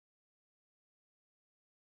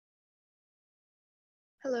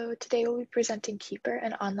Hello, today we'll be presenting Keeper,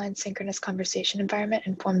 an online synchronous conversation environment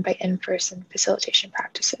informed by in-person facilitation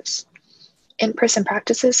practices. In-person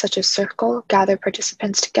practices such as Circle gather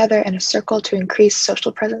participants together in a circle to increase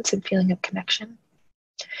social presence and feeling of connection.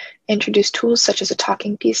 Introduce tools such as a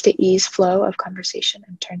talking piece to ease flow of conversation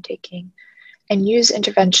and turn-taking, and use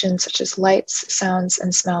interventions such as lights, sounds,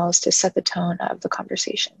 and smells to set the tone of the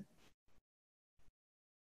conversation.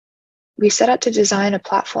 We set out to design a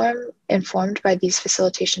platform informed by these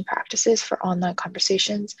facilitation practices for online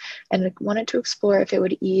conversations and wanted to explore if it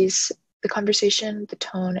would ease the conversation, the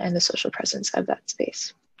tone, and the social presence of that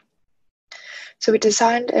space. So we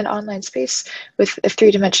designed an online space with a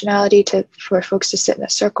three-dimensionality for folks to sit in a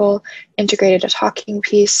circle, integrated a talking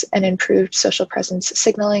piece, and improved social presence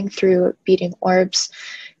signaling through beating orbs.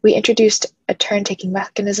 We introduced a turn-taking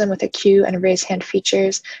mechanism with a cue and raise hand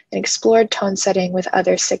features and explored tone setting with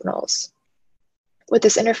other signals. With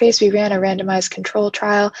this interface, we ran a randomized control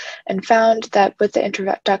trial and found that with the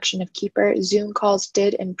introduction of Keeper, Zoom calls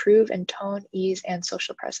did improve in tone, ease, and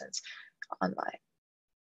social presence online.